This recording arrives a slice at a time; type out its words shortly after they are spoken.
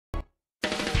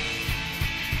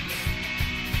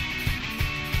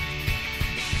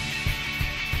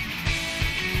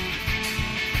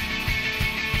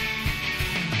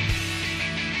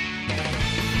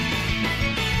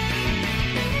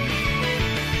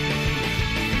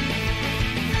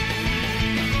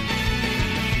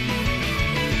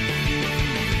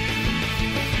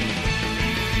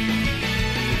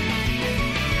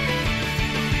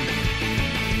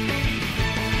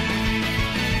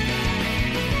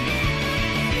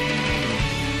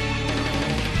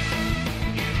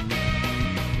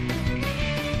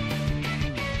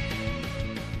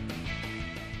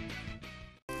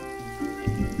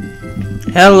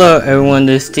Hello everyone,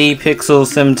 this is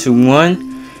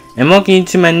Pixel721 and welcome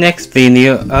to my next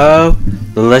video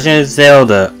of The Legend of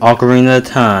Zelda Ocarina of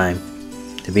Time.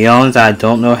 To be honest, I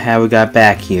don't know how we got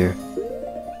back here.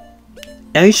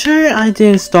 Are you sure I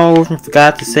didn't start over and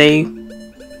forgot to save?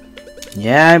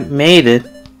 Yeah, I made it.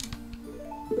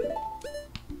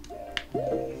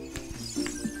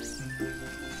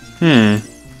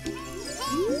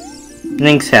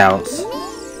 Link's house.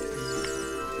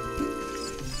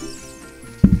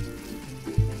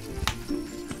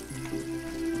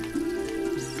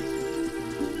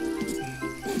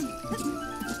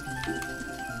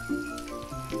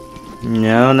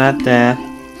 No, not that.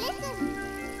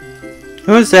 It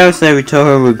was outside we told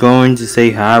her we're going to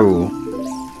say Hyrule.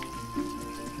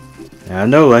 I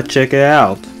know, let's check it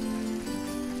out.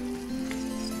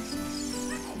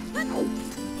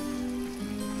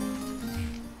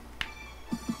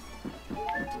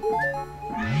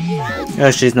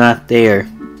 Oh, she's not there.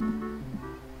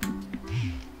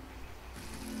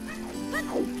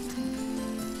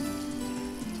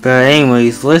 But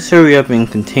anyways, let's hurry up and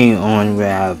continue on with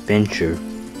our adventure.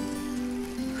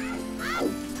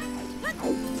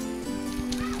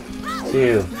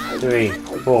 2, 3,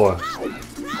 4.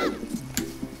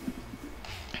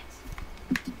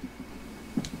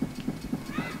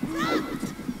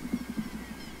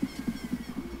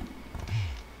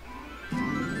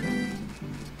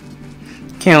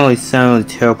 Can't only suddenly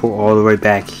teleport all the way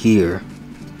back here.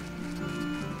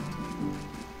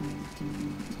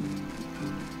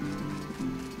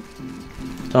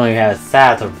 Don't even have a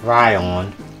side to ride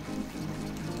on.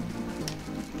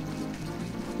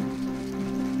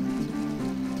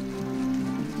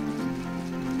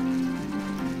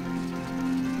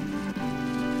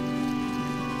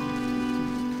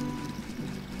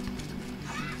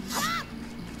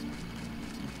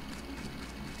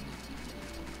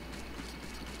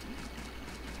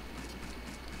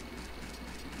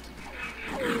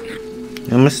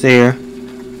 Almost there.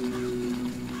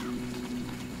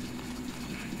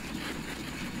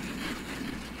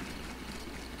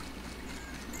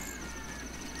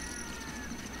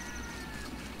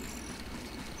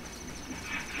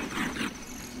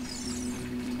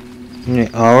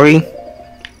 Ari?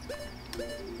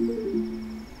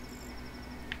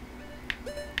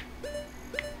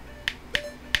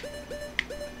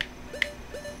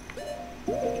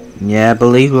 Yeah, I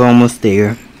believe we're almost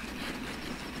there.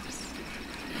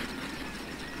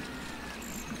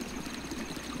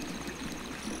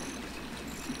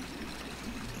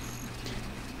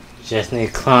 Just need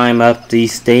to climb up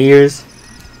these stairs.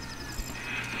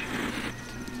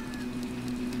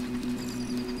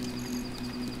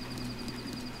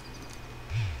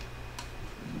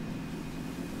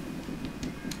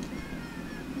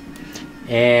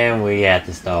 And we have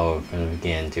to start over from the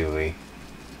beginning, do we?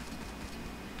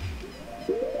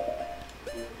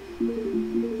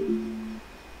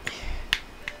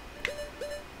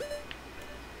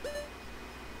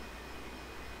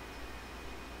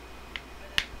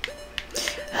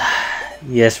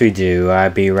 Yes, we do. I'll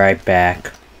be right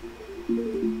back.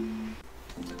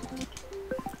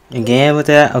 Again with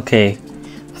that? Okay.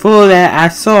 For that, I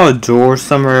saw a door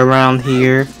somewhere around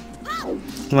here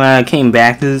when I came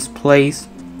back to this place.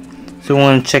 So I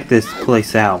want to check this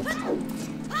place out.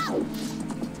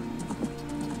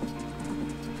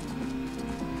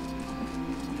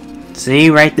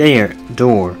 See, right there.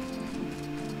 Door.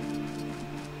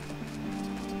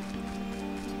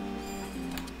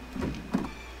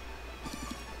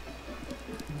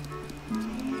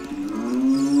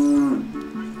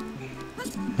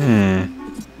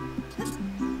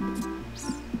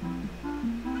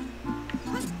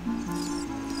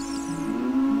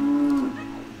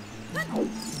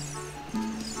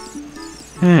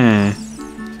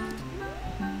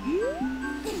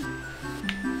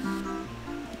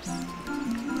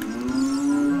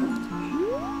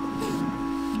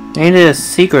 Ain't there a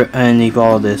secret underneath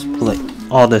all this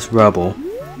rubble?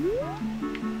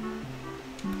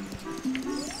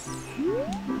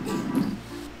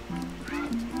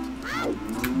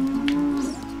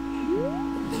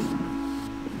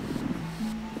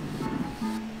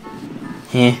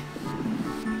 Heh.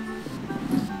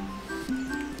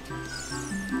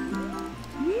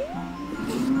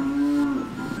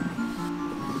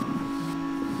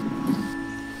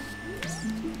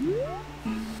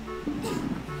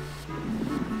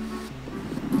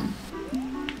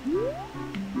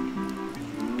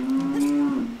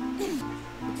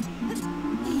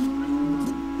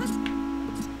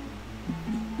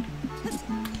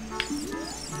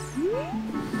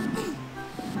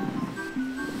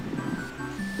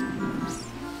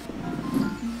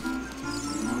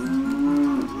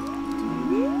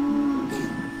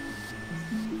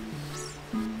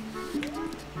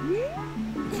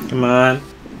 Come on.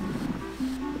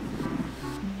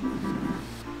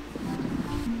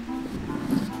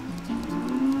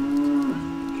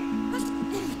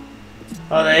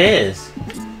 Oh, there is.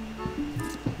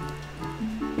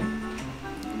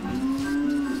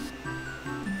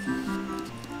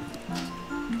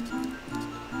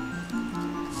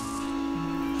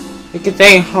 We can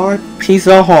take piece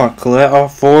of heart, collect our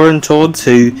 4 until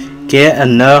 2, get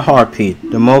another heartbeat.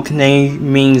 The more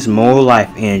containing means more life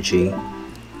energy.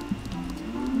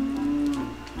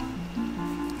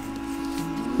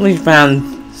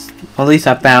 At least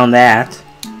I found that.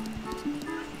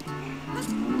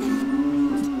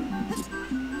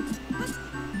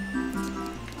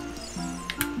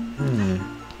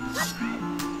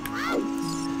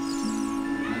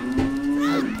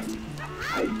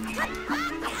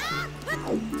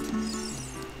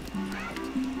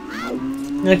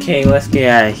 Okay, let's get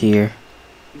out of here.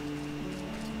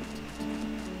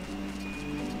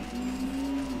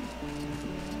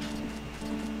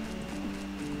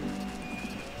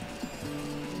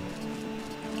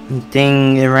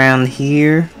 Anything around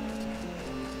here?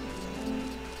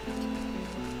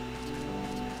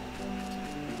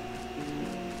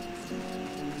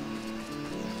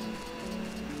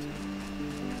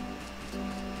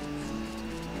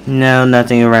 No,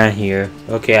 nothing around here.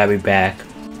 Okay, I'll be back.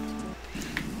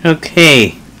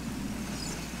 Okay,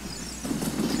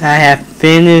 I have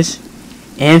finished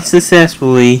and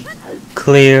successfully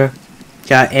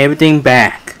got everything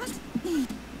back.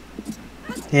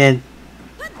 And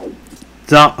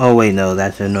oh wait, no,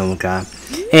 that's a normal guy.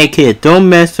 Hey kid, don't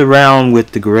mess around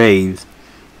with the graves.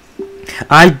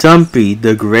 I Dumpy,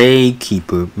 the grave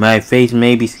keeper. My face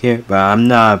may be scared, but I'm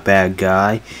not a bad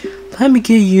guy. Let me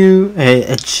give you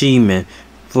an achievement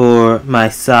for my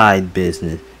side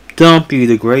business. Dumpy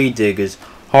the grave digger's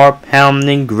heart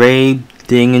pounding grave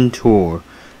digging tour.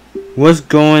 What's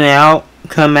going to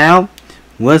come out?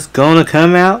 What's gonna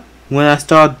come out when I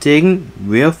start digging?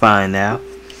 We'll find out.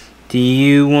 Do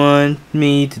you want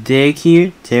me to dig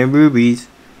here? 10 rubies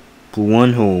for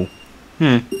 1 hole.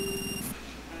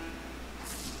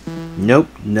 Nope,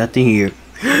 nothing here.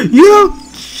 You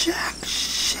jack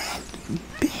shit,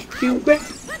 bitch, you back.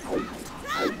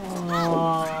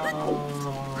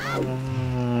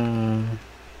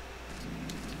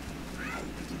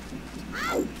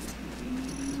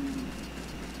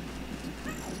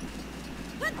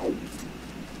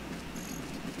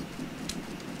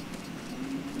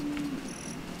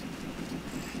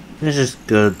 Let's just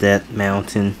go to that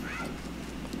mountain.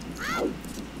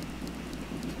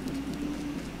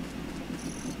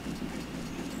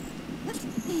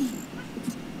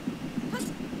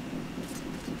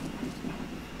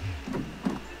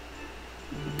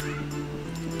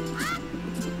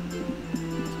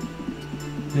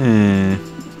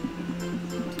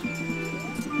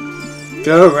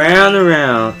 Go round and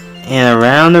round and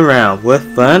around and around. What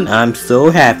fun! I'm so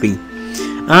happy.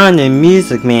 I'm the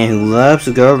music man who loves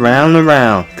to go round and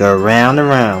round. Go round and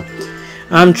round.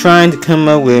 I'm trying to come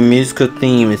up with a musical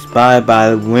theme inspired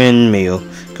by the windmill.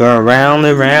 Go around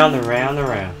and round and round and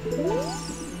round.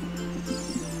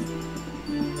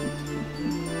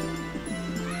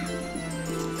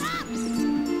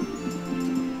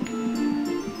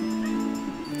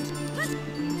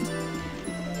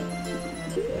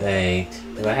 Wait,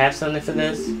 do I have something for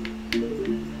this?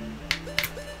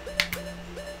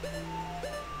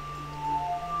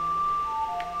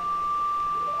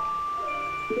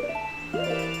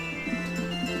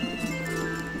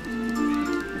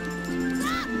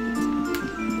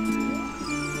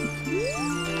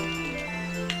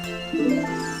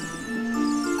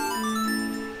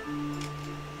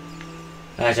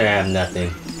 Actually, I have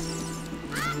nothing.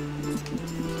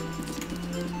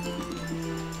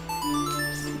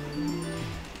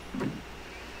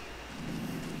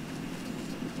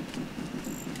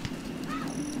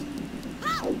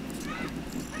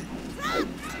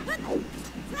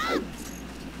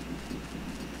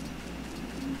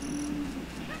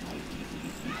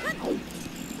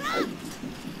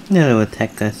 Nothing will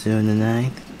attack us during the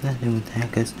night. Nothing will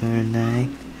attack us during the night.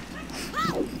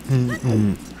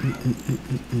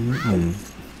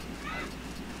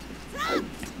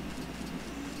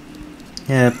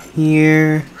 Up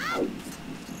here.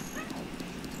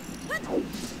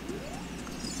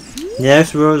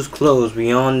 Next road is closed.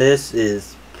 Beyond this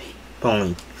is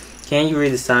pony. Can you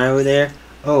read the sign over there?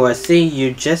 Oh, I see.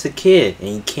 You're just a kid and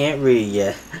you can't read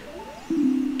yet.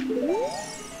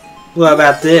 What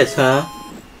about this, huh?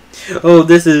 Oh,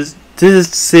 this is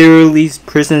Cyril's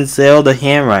prison Zelda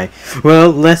handwriting. Well,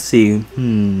 let's see.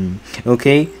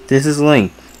 Okay, this is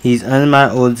Link. He's under my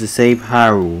orders to save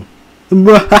Hyrule.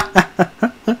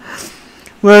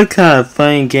 What kind of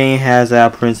funny game has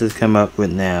our princess come up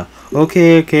with now?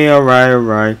 Okay,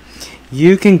 alright.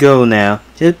 You can go now.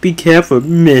 Just be careful,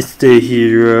 Mr.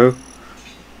 Hero.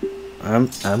 I'm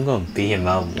gonna beat him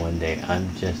up one day.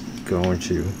 I'm just going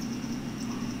to.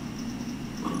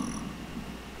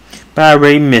 By the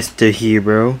way, Mr.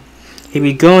 Hero, if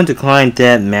you're going to climb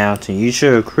that mountain, you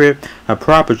should equip a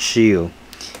proper shield.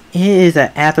 It is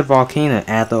an active volcano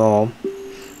after all.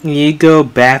 When you go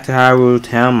back to Hyrule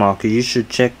Town Market, you should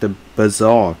check the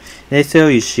bazaar. They sell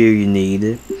you shield you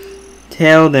need.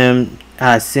 Tell them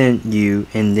I sent you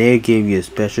and they'll give you a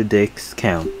special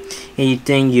discount. And you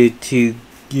think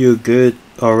you're good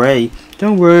already,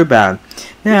 don't worry about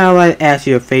it. Now I'd like to ask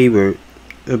you a favor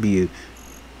of you.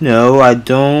 No, I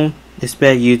don't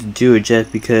expect you to do it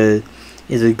just because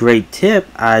it's a great tip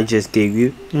I just gave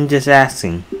you. I'm just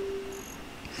asking.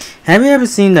 Have you ever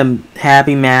seen the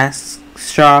Happy Mask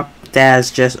shop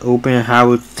that's just opened in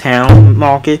Hyrule Town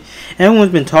Market?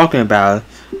 Everyone's been talking about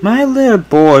it. My little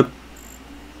boy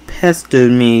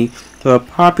pestered me for a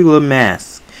popular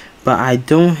mask, but I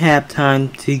don't have time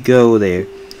to go there.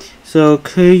 So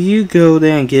could you go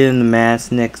there and get in the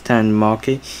mask next time in the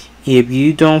market? If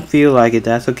you don't feel like it,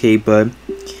 that's okay, but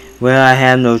well, I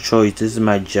have no choice. This is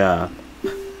my job.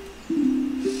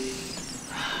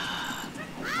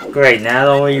 Great,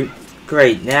 now I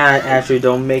actually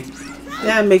don't make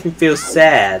that make me feel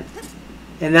sad.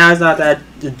 And now it's not that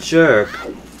the jerk.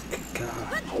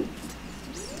 God.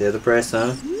 There's the press,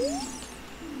 huh?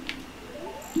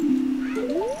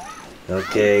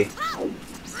 Okay.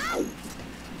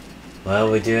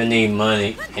 Well, we do need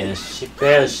money, and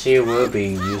she will be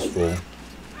useful.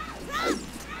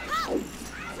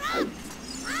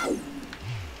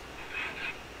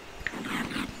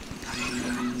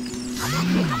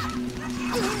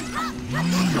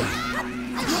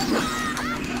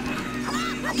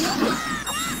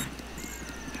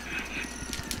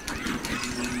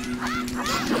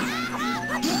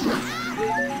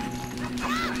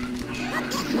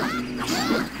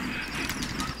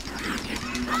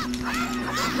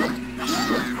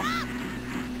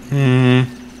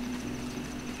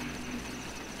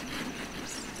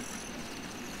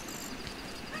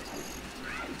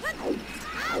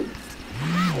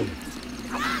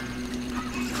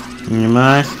 Am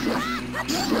I?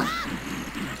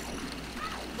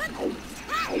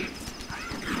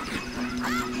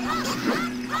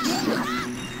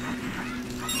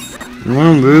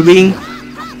 One ruby?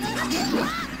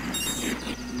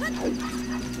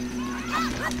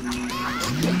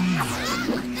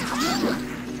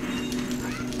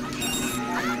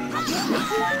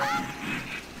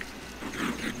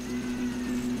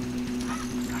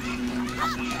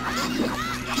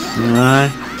 Am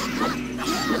I?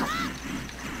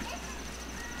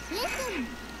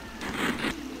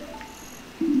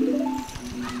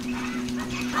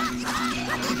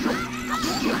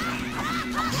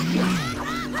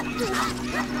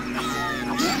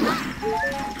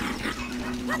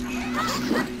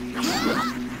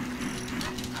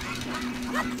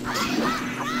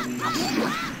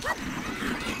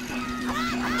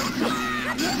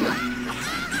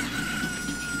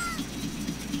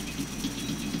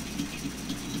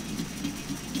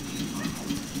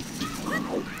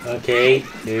 Okay,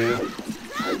 two.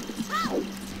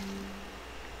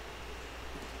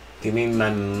 Give me my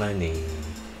money.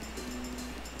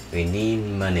 We need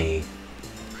money.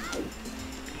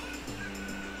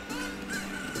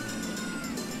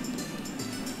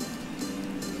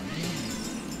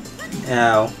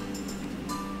 Ow.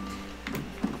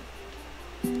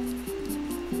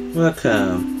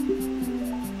 Welcome.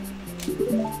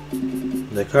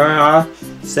 The current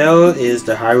cell is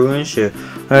the Hyrule ship.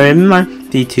 It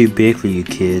might be too big for you,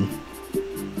 kid.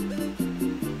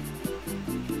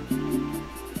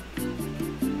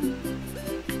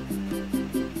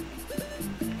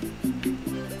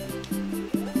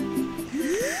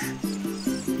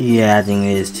 Yeah, I think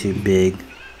it is too big.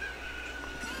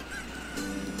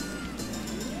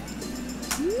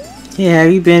 Yeah,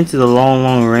 have you been to the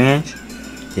Long Ranch?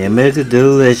 Their milk is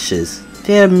delicious.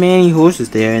 There are many horses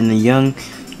there, and the young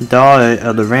daughter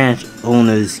of the ranch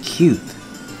owner is cute.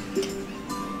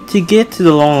 To get to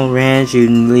the Long Ranch, you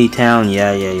leave town.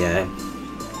 Yeah.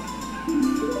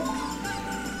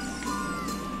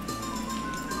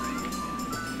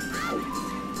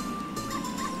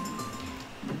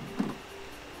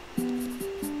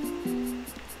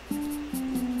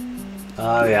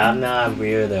 Oh yeah, I'm not a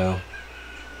weirdo.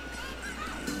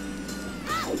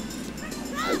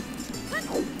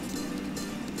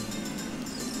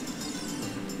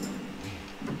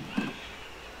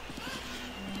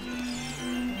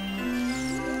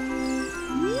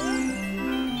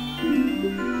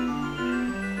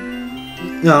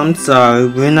 No, I'm sorry,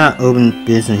 we're not open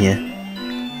business yet.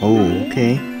 Oh,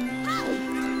 okay.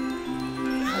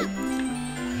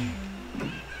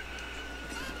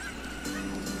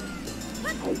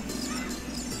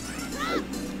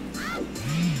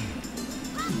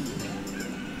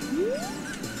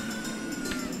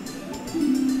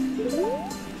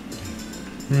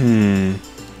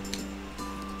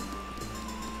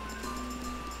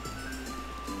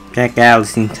 That alley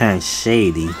seems kind of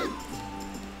shady.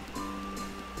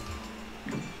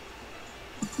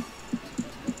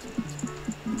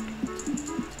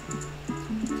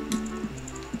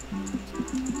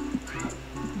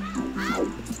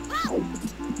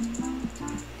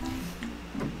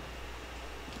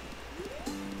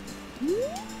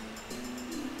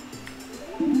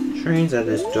 Trains at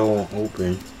this door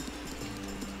open.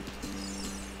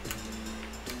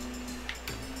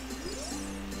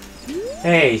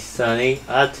 Hey, Sonny,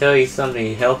 I'll tell you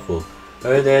something helpful.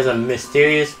 Or there's a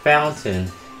mysterious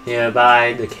fountain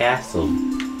nearby the castle.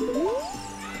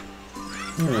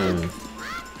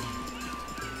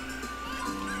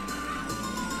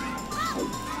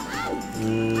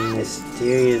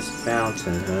 Mysterious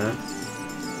fountain, huh?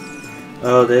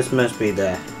 Oh, this must be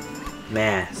the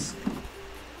mask.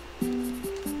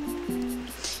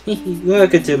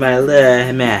 Welcome to my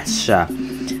little mask shop.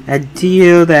 A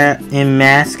deal that in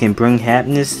masks can bring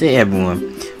happiness to everyone.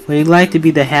 Would you like to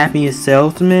be the happiest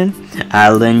salesman?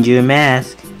 I'll lend you a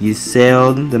mask. You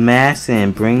sell the mask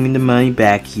and bring me the money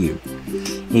back here.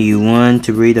 If you want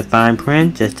to read the fine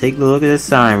print, just take a look at the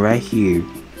sign right here.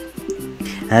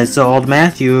 As all the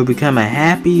masks, you will become a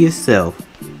happy yourself.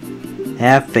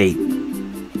 Have faith.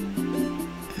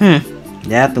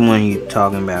 That's the one you're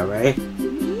talking about, right?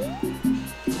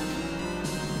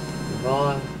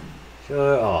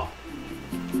 Sure off.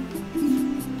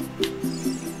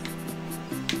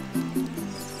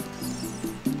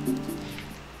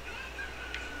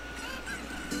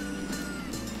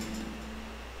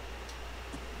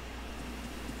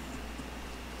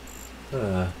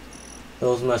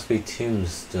 Those must be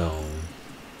tombstone.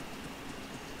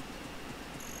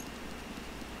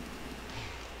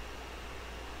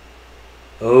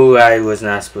 Oh, I was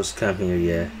not supposed to come here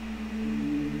yet.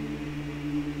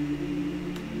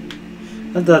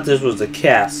 I thought this was a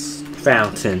cast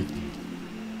fountain.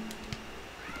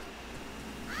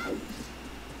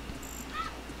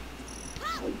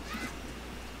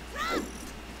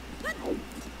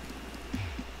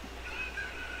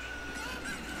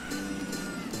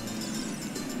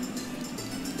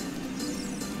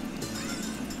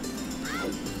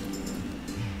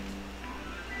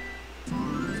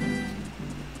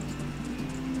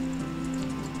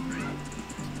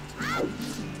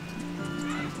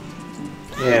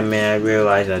 Yeah, man, I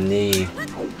realize I need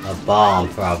a bomb,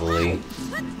 probably.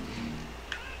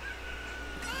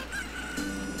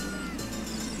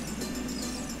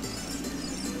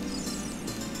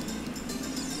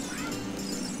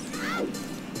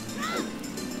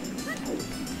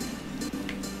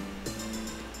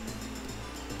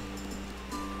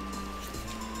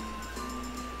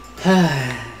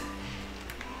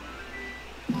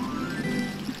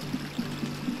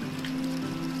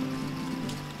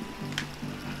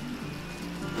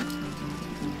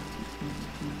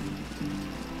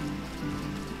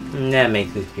 That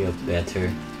makes me feel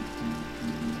better.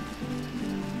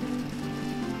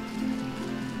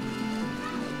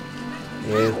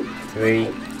 Two, three,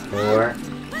 four.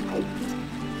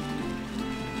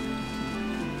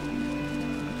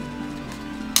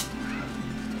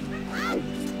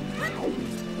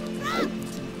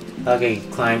 Okay,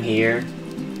 climb here.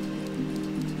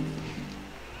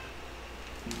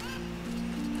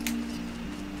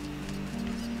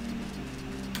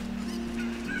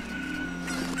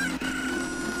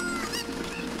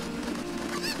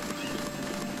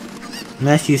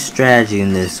 Let's use strategy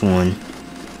in this one.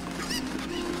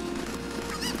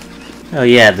 Oh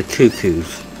yeah, the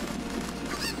Cuccos.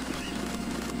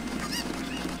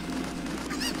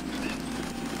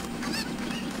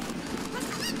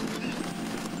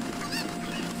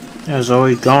 It was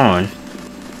already gone.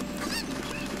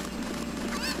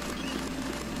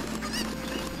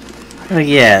 Oh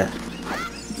yeah.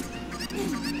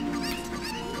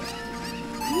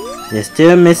 They're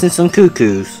still missing some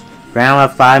Cuccos. Round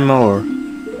up 5 more.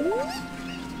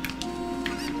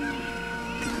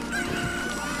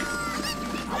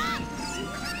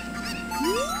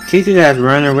 Cuccos has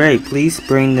run away. Please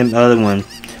bring the other one.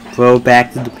 Throw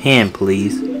back to the pen,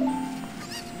 please.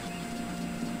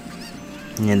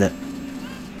 And the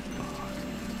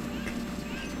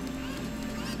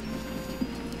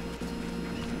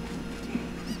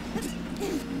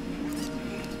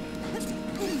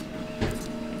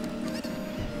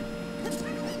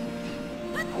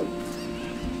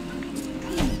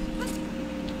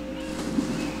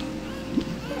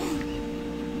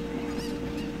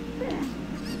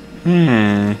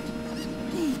Hmm.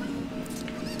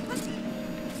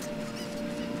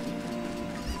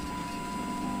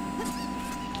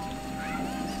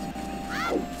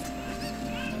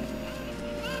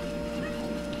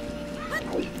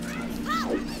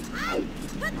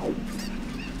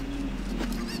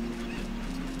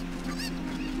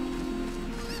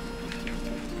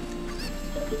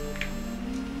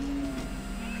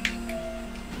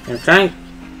 I'm trying.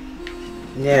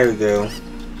 There we go.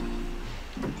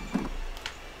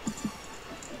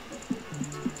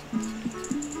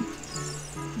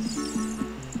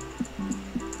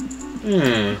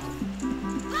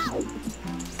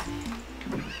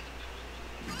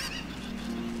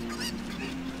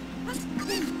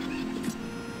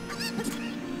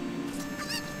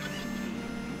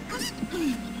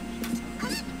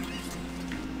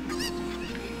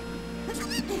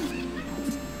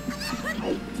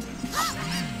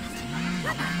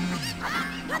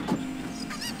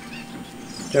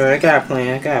 Sure, I got a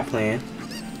plan.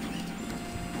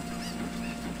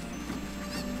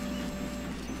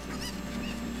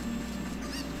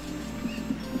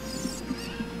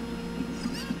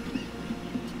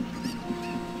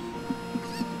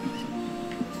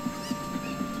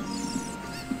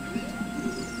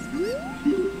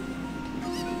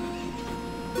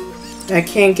 I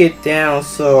can't get down,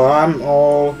 so I'm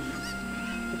all...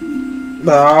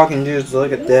 But all I can do is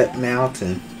look at that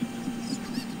mountain.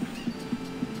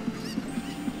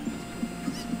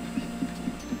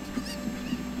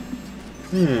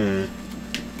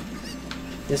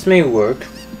 This may work.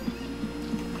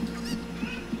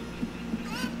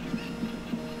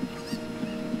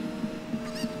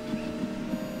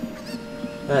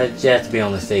 Just to be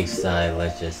on the safe side,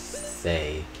 let's just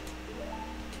say.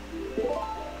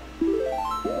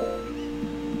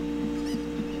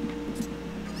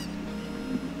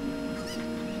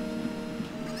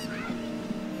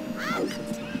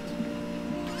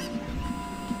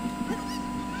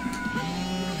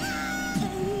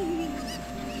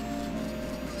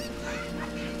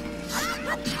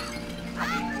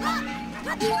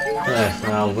 That's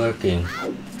not working.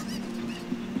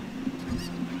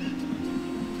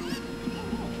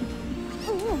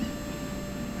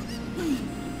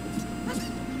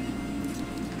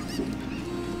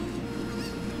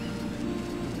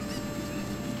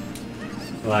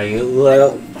 Why you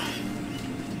little?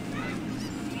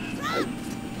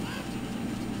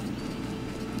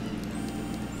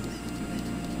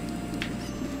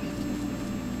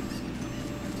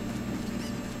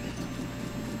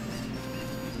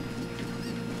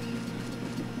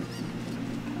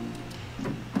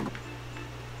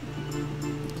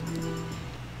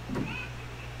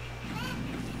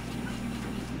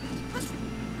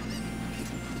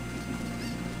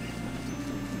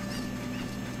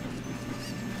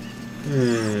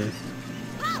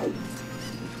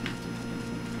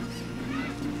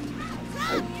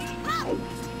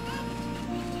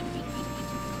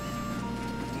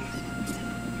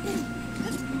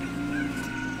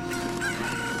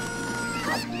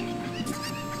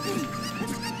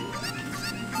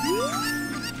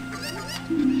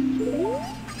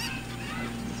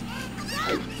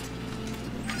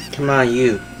 Come on,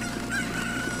 you.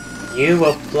 You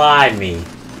will fly me.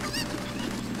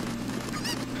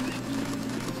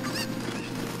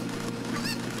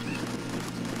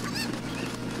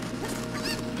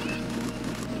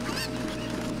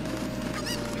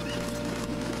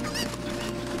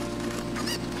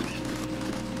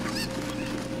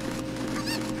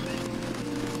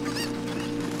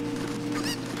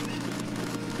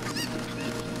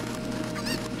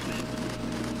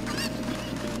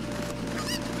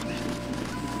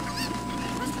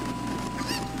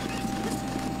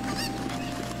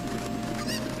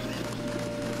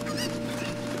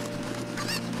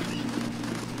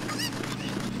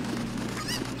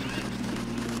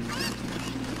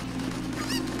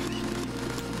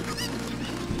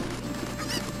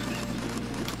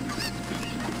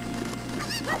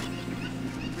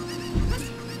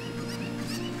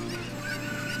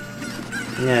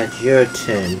 Now it's your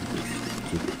turn,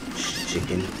 you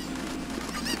chicken.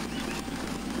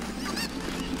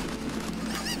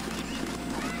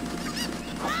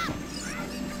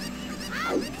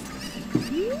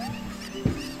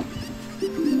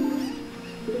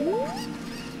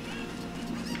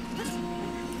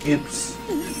 Oops.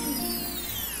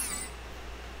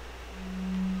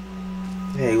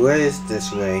 Hey, where is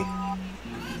this way?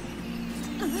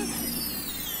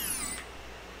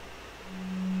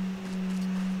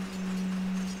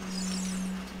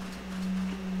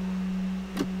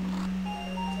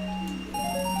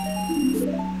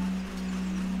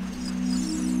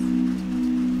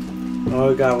 All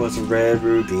we got was a red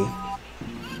ruby.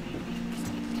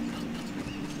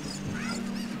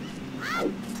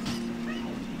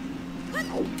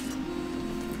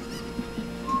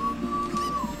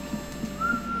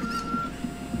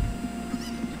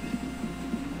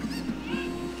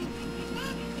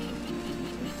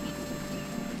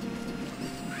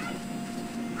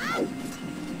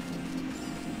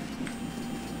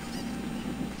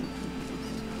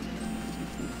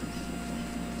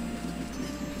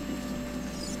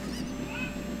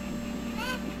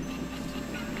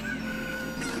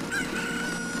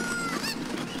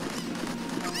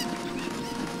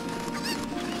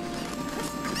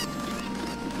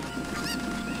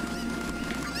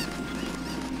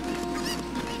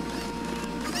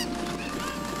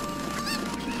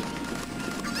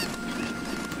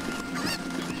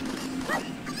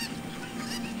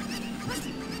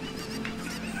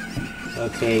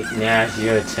 Okay, now it's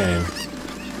your turn.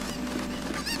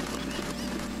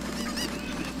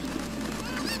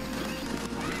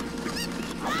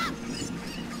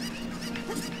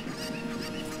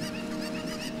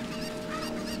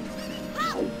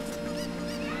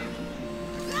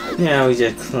 Now we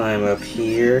just climb up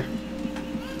here.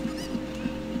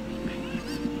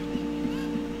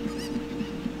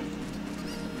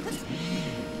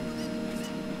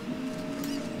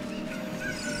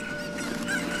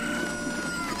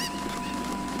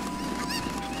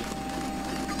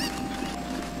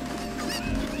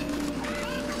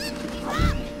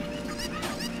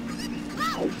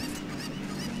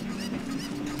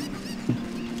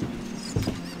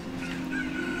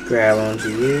 Grab onto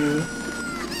you.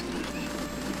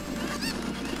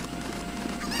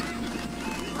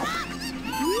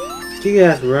 You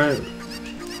guys run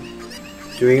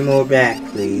 3 more back,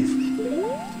 please.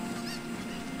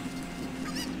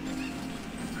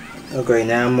 Okay,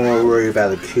 now I'm more worried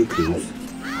about the Cuccos.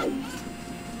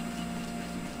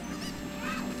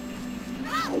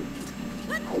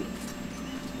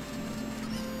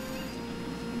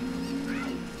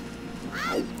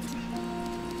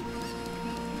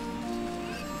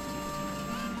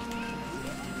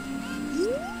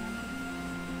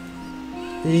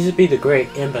 This used to be the Great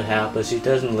Emperor House, but she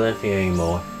doesn't live here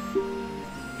anymore.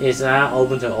 It's now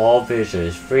open to all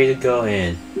visitors, free to go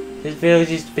in. This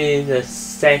village used to be the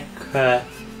sacred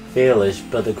village,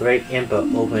 but the Great Emperor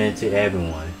opened it to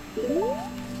everyone.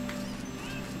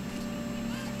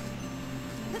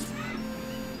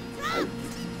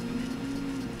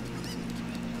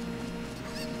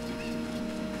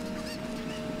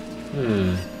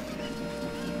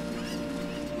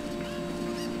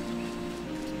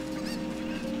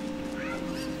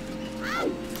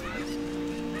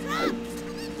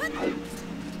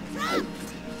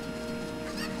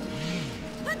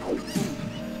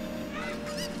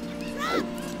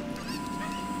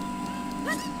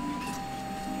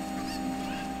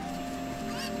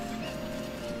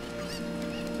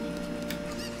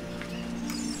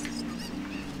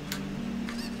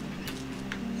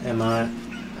 Am I?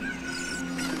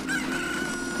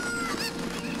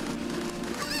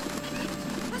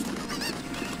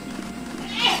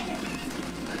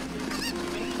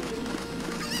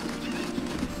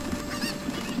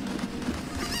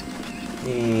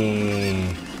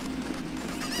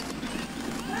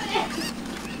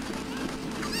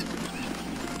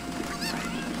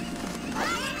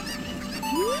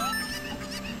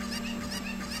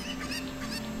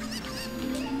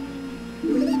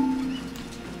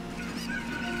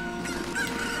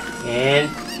 And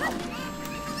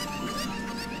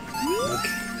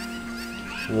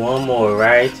okay. One more,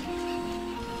 right?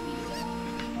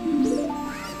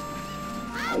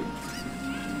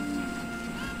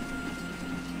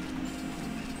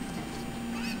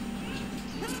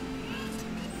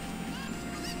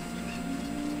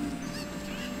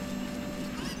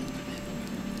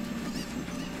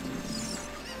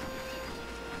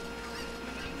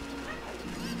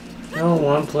 No,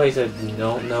 one place I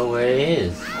don't know where it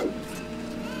is.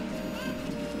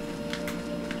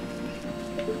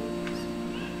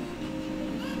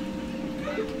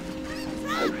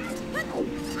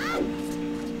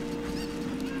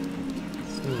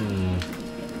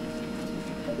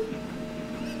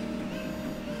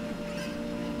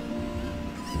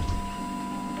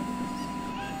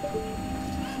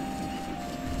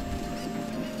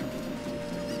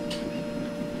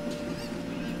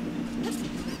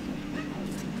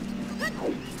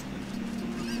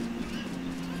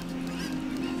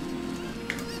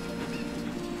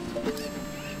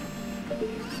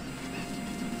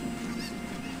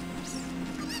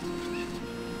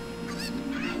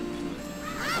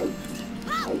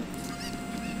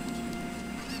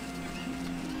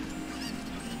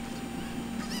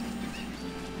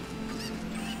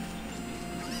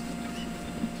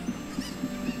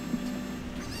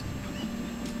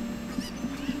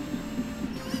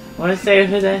 Wanna say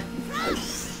who that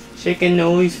chicken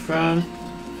noise from?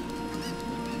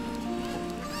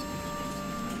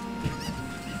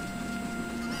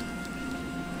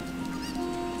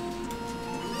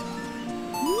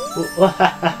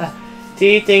 Do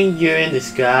you think you're in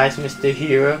disguise, Mr.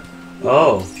 Hero?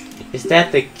 Oh, is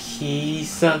that the key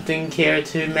something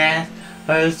character mask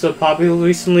so popular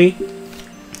recently?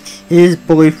 It is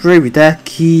boy free with that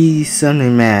key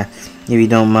something mask, if you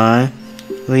don't mind.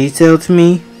 Will you sell it to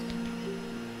me?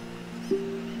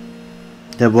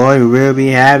 The boy will really be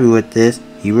happy with this.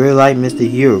 He really liked Mr.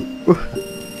 Hero.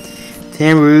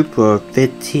 10 rupees for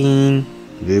 15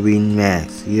 ruby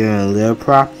max. You're a little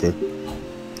proctor.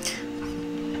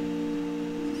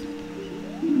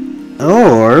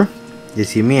 Or,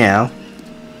 just hear me out.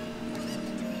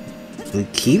 We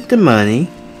keep the money.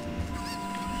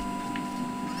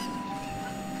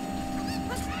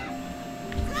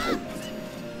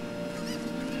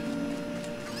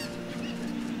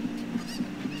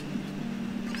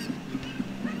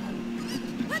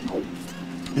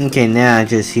 Okay, now I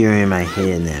just hear in my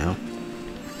head now.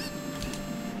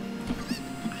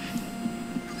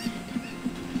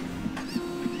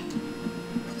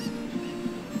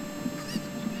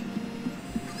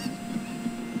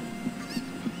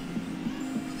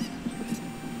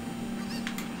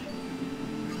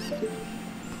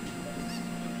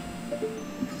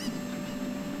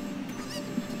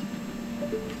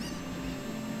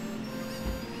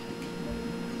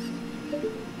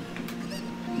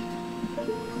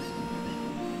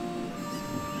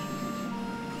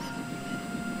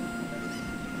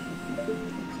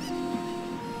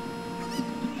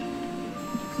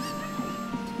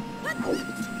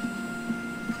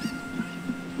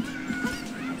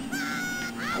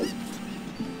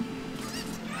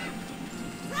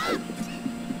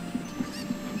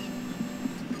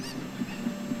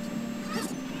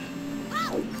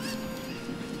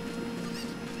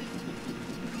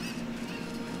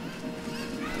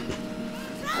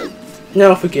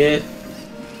 No, forget.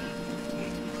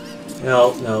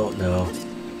 No.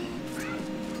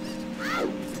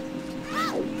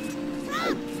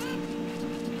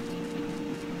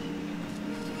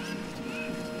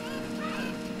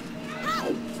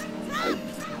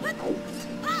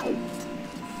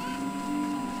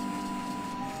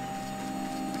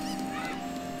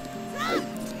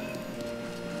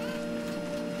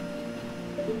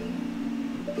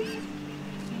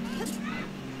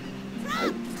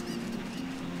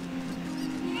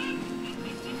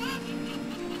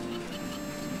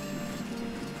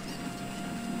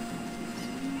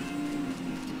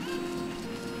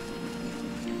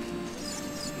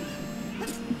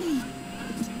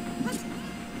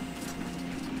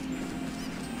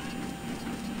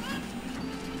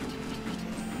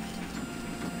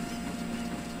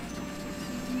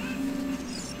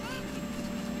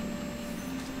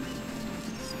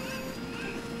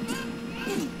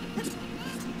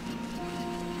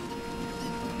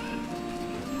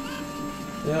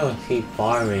 They don't keep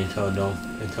farming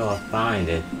until I find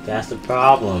it. That's the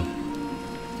problem.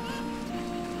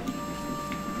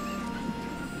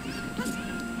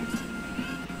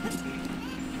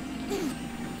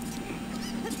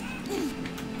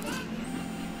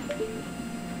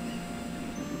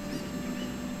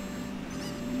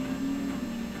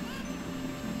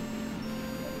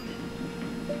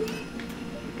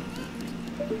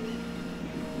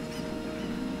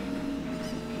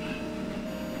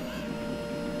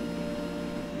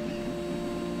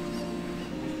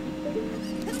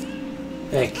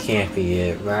 That can't be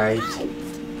it, right?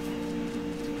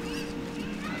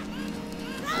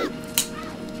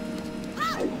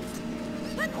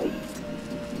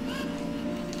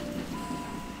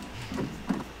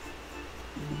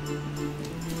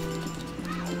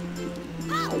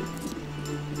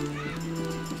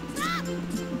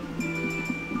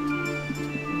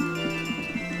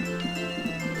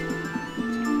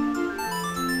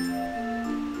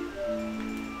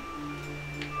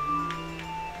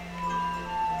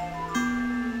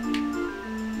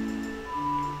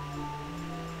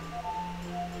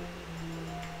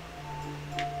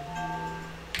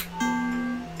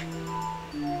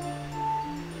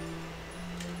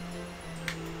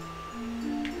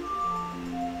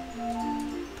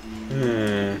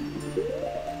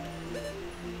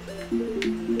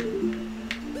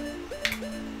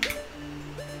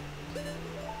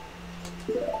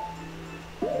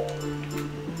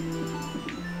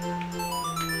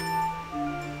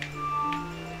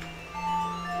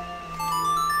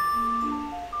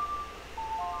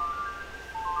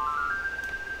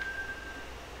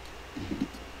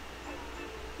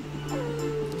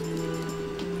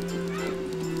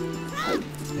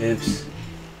 Oops.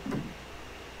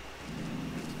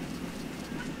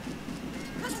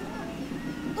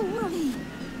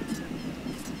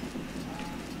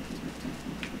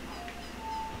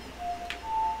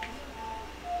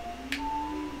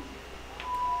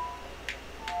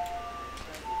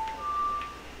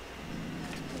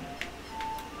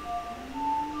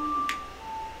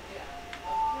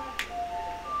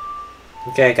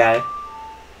 Okay, got it.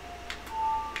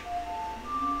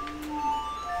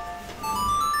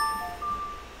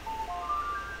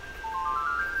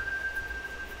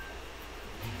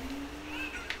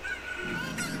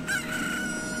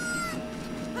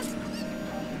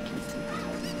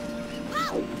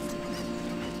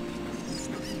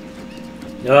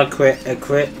 No, I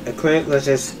quit, let's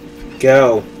just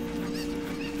go.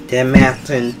 That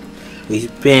mountain, we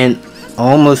spent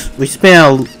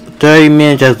 30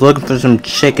 minutes just looking for some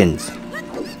chickens.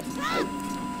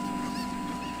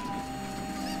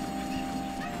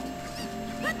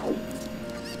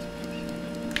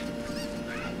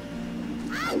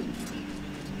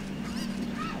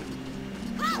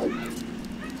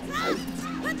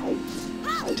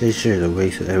 They should have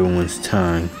wasted everyone's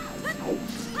time.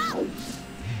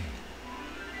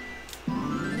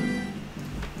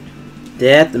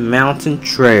 Death Mountain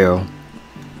Trail.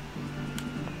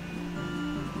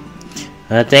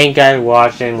 Thank you guys for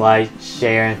watching, like,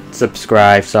 share, and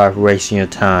subscribe. Sorry for wasting your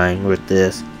time with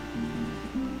this.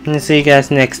 And see you guys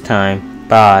next time.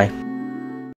 Bye.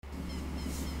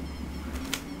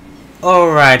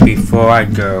 Alright, before I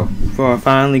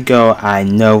finally go, I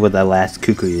know where the last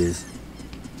cuckoo is.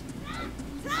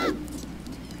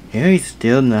 Here it's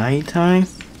still nighttime?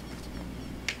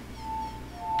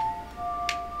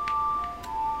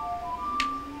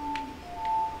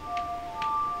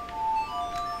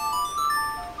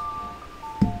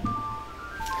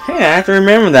 Hey, I have to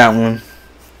remember that one.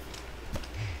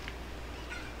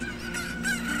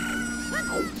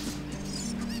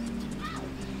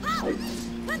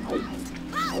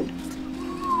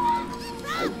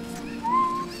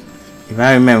 If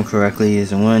I remember correctly,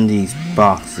 it's in one of these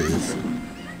boxes.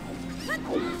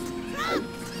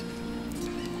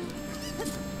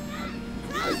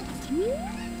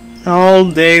 All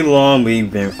day long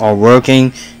we've been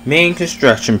working main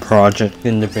construction project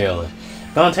in the village.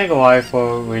 Gonna take a while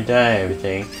before we're done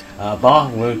everything.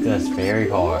 Boss worked us very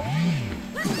hard.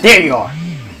 There you are!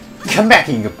 Come back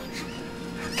here!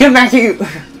 Come back here!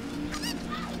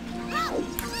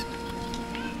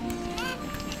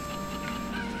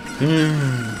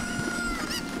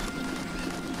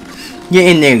 Get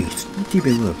in there, you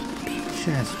stupid little bitch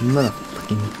ass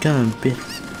motherfucking gun bitch.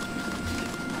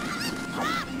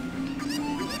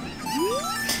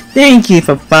 Thank you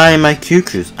for finding my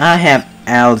cuccos. I have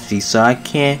allergies, so I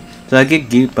get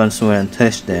goosebumps when I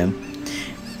touch them.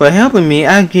 For helping me,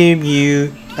 I give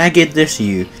this to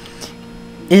you.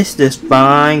 It's this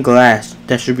fine glass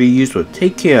that should be useful.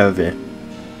 Take care of it.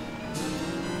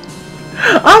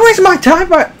 I waste my time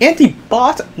for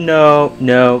anti-boss. No. You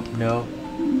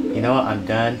know what? I'm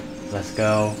done. Let's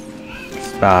go.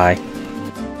 Bye.